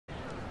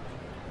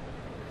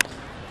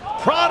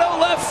Prado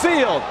left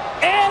field,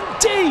 and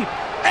deep,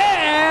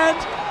 and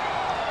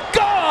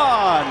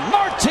gone!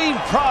 Martin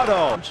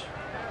Prado.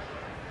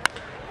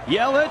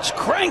 Yelich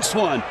cranks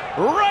one,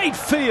 right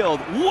field,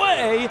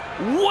 way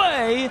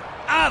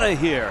out of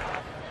here.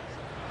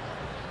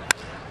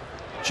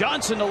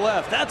 Johnson to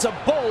left, that's a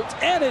bolt,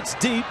 and it's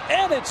deep,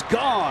 and it's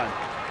gone.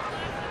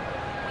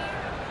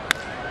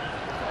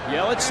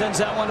 Yelich sends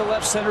that one to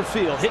left center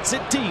field, hits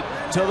it deep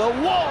to the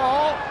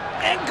wall,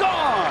 and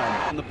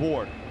gone. On the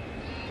board.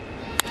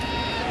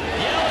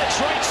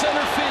 Yelich right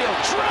center field,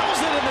 drills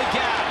it in the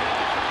gap.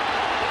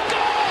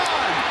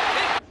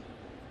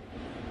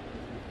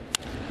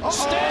 Gone!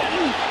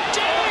 Stanton,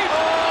 deep!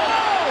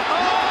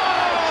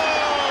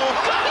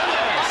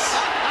 Goodness!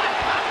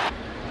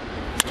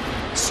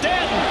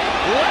 Stanton,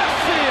 left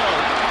field,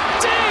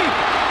 deep,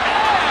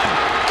 and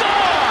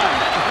gone!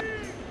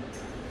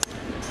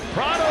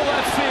 Prado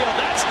left field,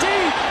 that's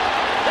deep,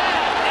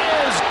 that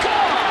is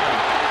gone!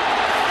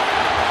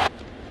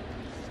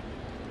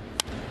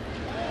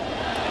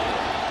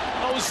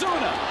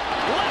 Ozuna,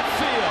 left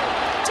field,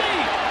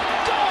 deep,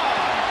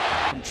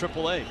 gone! From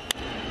AAA.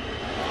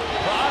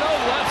 Prado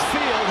left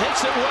field,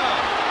 hits it well.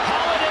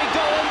 Holiday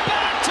going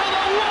back to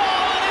the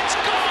wall, and it's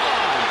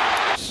gone!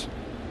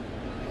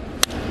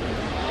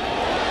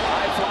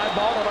 High fly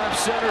ball to left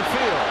center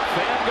field.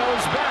 Fan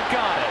goes back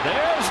on it.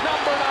 There's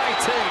number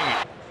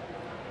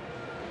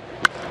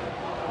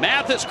 19.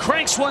 Mathis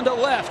cranks one to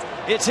left.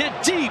 It's hit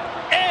deep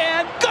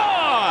and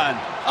gone!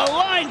 A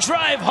line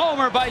drive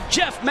homer by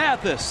Jeff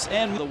Mathis.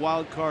 And the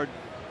wild card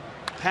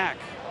pack.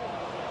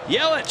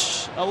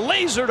 Yelich, a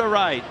laser to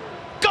right.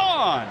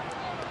 Gone!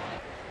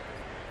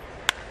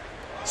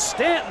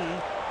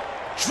 Stanton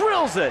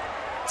drills it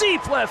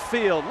deep left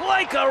field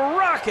like a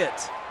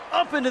rocket.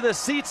 Up into the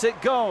seats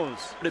it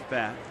goes. Put it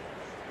back.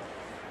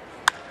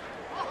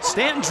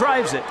 Stanton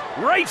drives it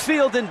right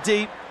field and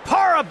deep.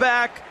 Parra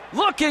back,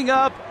 looking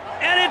up,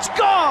 and it's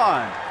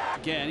gone.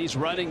 Again, he's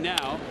running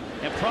now,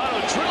 and Prado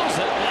drills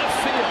it left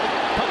field.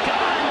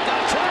 Pagan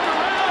got turned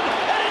around,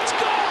 and it's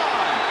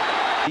gone.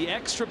 The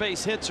extra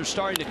base hits are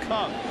starting to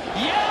come.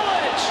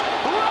 Yelich,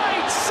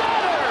 right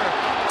center,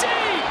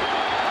 deep,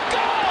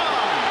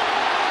 gone.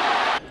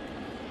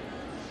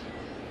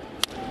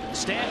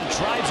 Stanton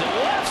drives it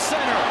left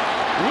center.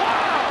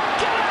 Wow,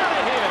 get out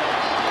of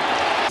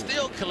here.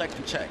 Still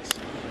collecting checks.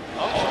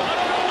 Oh,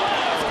 Prado to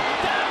left.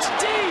 That's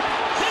deep.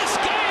 This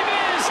game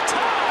is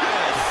tied.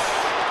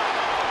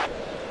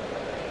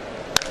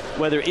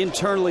 Whether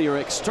internally or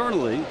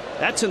externally,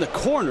 that's in the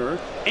corner,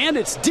 and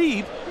it's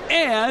deep,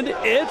 and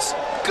it's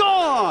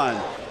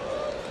gone.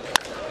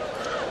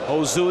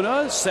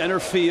 Ozuna, center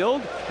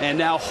field, and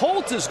now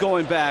Holt is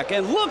going back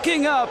and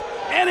looking up,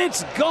 and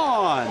it's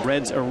gone.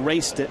 Reds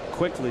erased it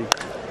quickly.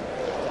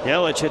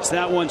 Yelich hits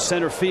that one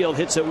center field,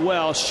 hits it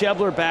well.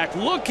 Schebler back,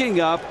 looking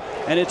up,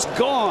 and it's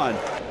gone.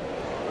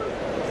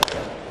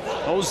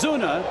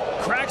 Ozuna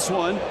cracks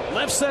one,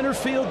 left center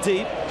field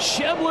deep.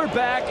 Schebler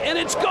back, and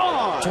it's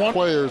gone. 20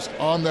 players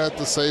on that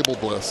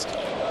disabled list.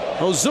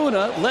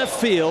 Ozuna, left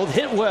field,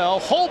 hit well.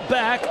 Holt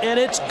back, and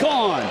it's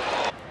gone.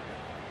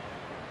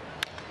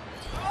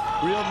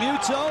 Real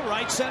Muto,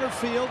 right center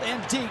field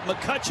and deep.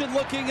 McCutchen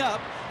looking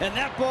up, and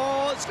that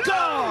ball is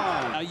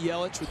gone. Now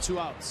Yelich with 2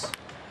 outs.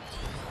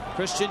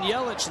 Christian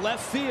Yelich,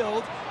 left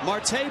field.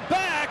 Marte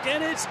back,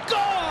 and it's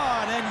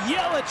gone. And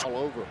Yelich All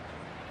over.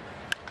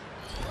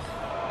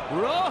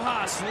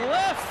 Rojas,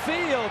 left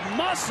field,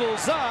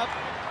 muscles up,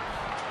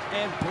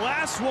 and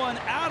blasts one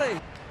out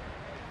of.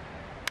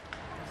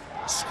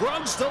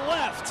 Scruggs to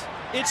left.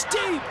 It's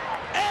deep,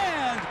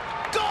 and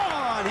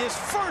gone. His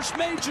first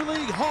major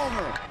league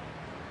homer.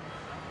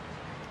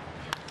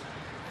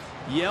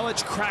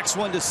 Yelich cracks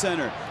one to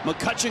center.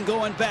 McCutchen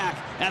going back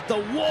at the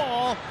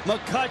wall.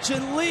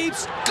 McCutchen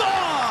leaps.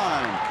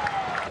 Gone!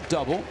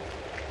 Double.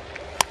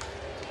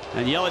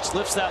 And Yelich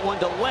lifts that one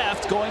to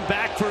left. Going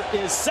back for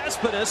is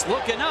Cespedes.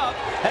 Looking up.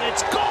 And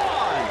it's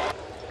gone!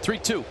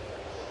 3-2.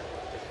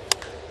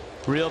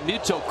 Real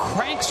Muto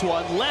cranks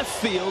one left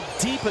field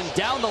deep and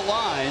down the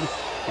line.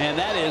 And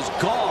that is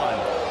gone.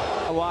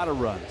 A lot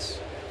of runs.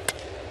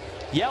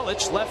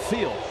 Yelich left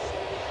field.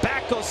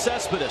 Back goes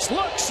Cespedes.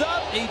 Looks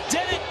up. He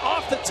did it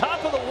off the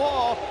top of the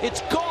wall.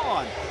 It's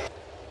gone.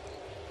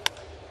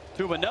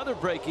 Through another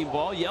breaking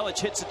ball. Yelich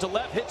hits it to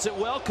left. Hits it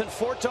well.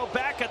 Conforto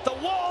back at the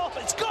wall.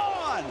 It's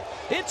gone.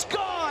 It's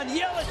gone.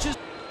 Yelich is.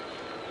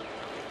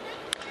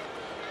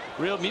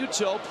 Real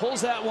Muto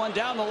pulls that one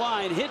down the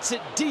line. Hits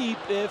it deep.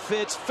 If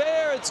it's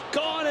fair, it's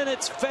gone, and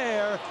it's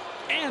fair.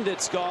 And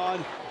it's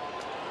gone.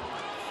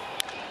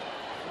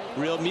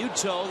 Real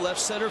Muto, left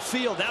center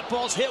field. That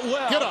ball's hit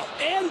well. Get up.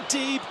 And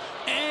deep.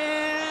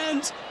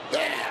 And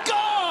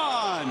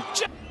gone.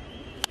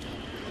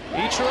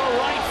 Ichiro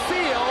right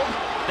field.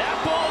 That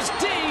ball's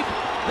deep.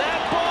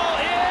 That ball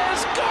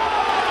is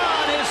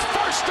gone. His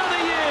first of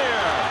the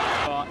year.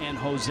 And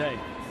Jose.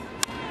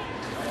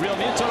 Real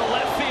Muto to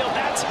left field.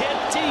 That's hit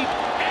deep.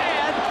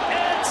 And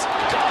it's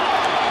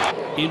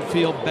gone.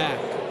 Infield back.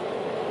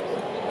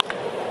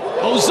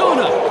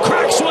 Ozuna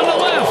cracks one to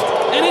left.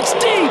 And it's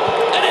deep.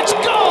 And it's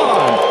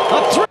gone. A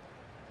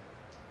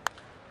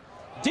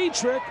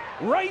Dietrich,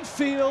 right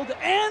field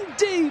and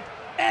deep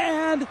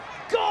and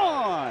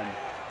gone.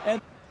 And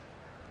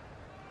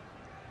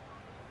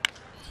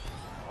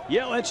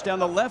Yelich down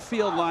the left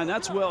field line.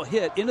 That's well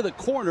hit into the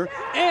corner,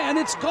 and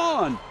it's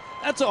gone.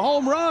 That's a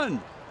home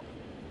run.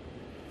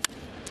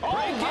 Oh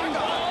my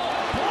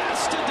God!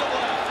 Blasted to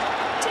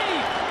left,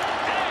 deep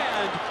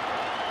and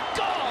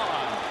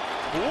gone,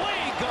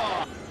 way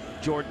gone.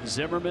 Jordan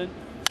Zimmerman,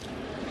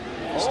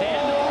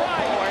 stand to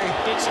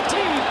right. It's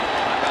deep.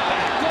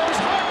 Back goes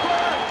Harper.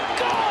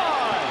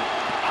 Gone.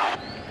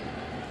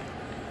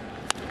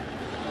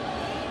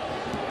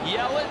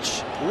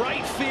 Yelich,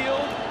 right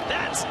field.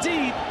 That's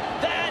deep.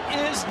 That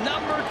is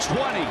number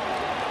 20.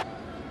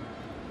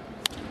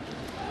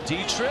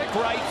 Dietrich,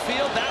 right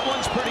field. That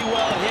one's pretty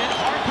well hit.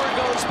 Harper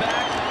goes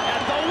back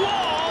at the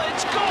wall.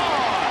 It's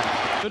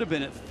gone. Could have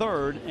been at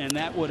third, and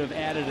that would have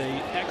added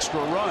an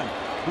extra run.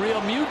 Real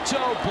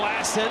Muto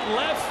blasts it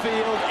left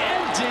field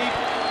and deep.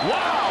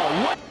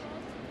 Wow. What?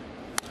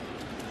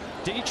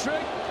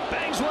 Dietrich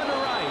bangs one to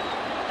right.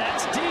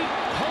 That's deep,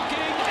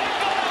 hooking,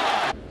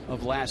 and gone.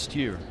 Of last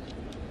year.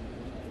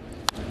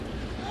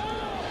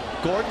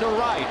 Gordon to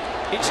right.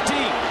 It's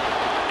deep.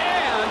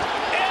 And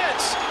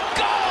it's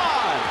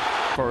gone.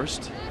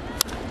 First.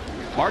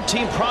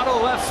 Martin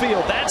Prado left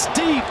field. That's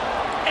deep.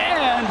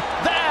 And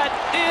that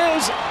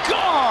is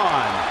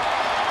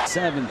gone.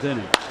 Seventh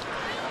inning.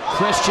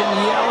 Christian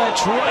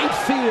Yelich right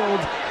field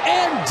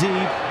and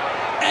deep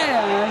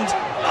and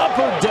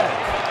upper deck.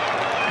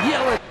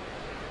 Yelich.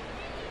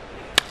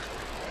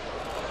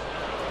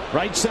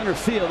 Right center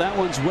field. That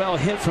one's well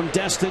hit from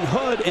Destin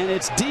Hood, and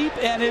it's deep,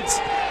 and it's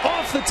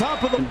off the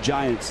top of the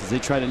Giants as they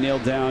try to nail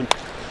down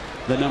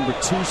the number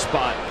 2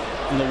 spot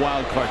in the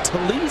wild card.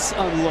 Talise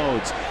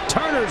unloads.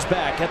 Turner's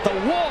back at the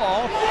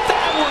wall.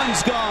 That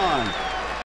one's gone.